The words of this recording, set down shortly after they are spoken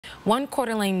One Coeur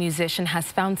d'Alene musician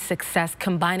has found success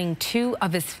combining two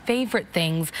of his favorite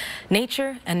things,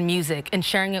 nature and music, and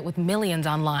sharing it with millions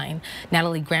online.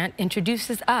 Natalie Grant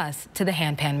introduces us to the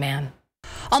Handpan Man.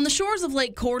 On the shores of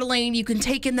Lake Coeur, you can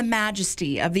take in the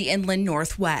majesty of the inland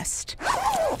Northwest.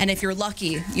 And if you're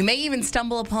lucky, you may even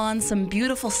stumble upon some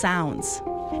beautiful sounds.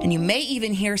 And you may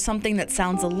even hear something that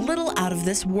sounds a little out of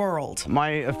this world. My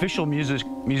official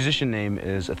musician name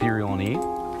is Ethereal and E.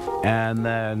 And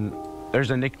then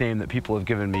there's a nickname that people have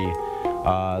given me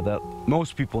that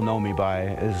most people know me by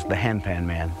is the Handpan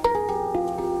Man.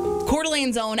 Coeur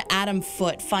d'Alene's own Adam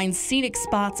Foote finds scenic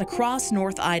spots across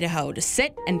North Idaho to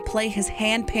sit and play his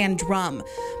handpan drum.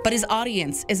 But his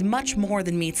audience is much more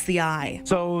than meets the eye.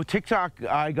 So TikTok,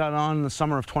 I got on in the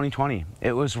summer of 2020.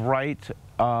 It was right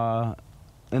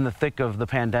in the thick of the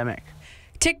pandemic.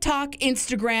 TikTok,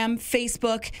 Instagram,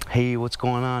 Facebook. Hey, what's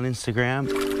going on, Instagram?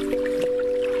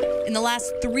 In the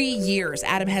last 3 years,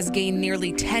 Adam has gained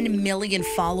nearly 10 million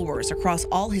followers across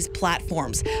all his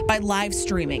platforms by live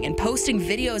streaming and posting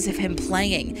videos of him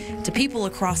playing to people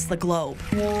across the globe.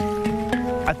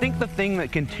 I think the thing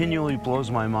that continually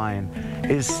blows my mind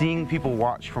is seeing people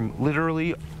watch from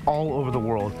literally all over the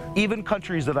world, even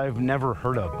countries that I've never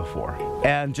heard of before.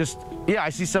 And just, yeah,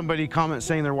 I see somebody comment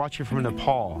saying they're watching from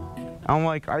Nepal. I'm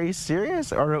like, are you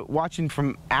serious? Or watching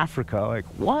from Africa, like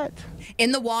what?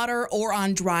 In the water or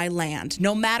on dry land,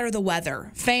 no matter the weather,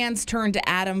 fans turn to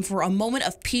Adam for a moment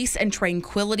of peace and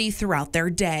tranquility throughout their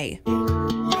day.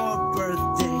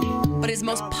 But his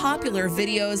most popular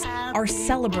videos are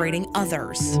celebrating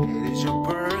others. It is your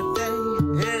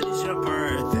birthday, it is your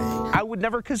birthday. I would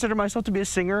never consider myself to be a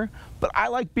singer, but I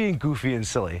like being goofy and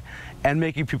silly and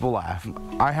making people laugh.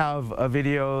 I have a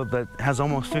video that has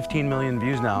almost 15 million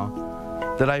views now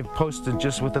that I've posted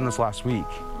just within this last week.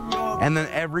 And then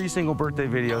every single birthday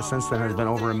video since then has been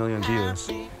over 1 million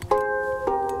views.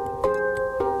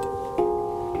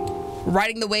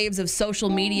 Riding the waves of social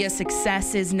media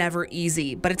success is never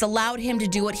easy, but it's allowed him to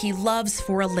do what he loves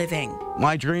for a living.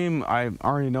 My dream, I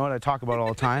already know it, I talk about it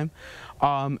all the time,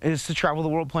 is to travel the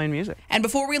world playing music. And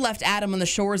before we left Adam on the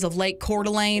shores of Lake Coeur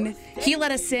d'Alene, he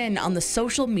let us in on the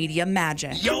social media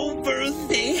magic. Your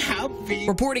birthday, happy.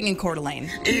 Reporting in Coeur d'Alene,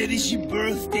 It is your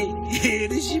birthday,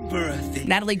 it is your birthday.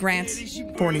 Natalie Grant,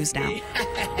 4 News Now.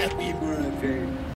 Happy birthday.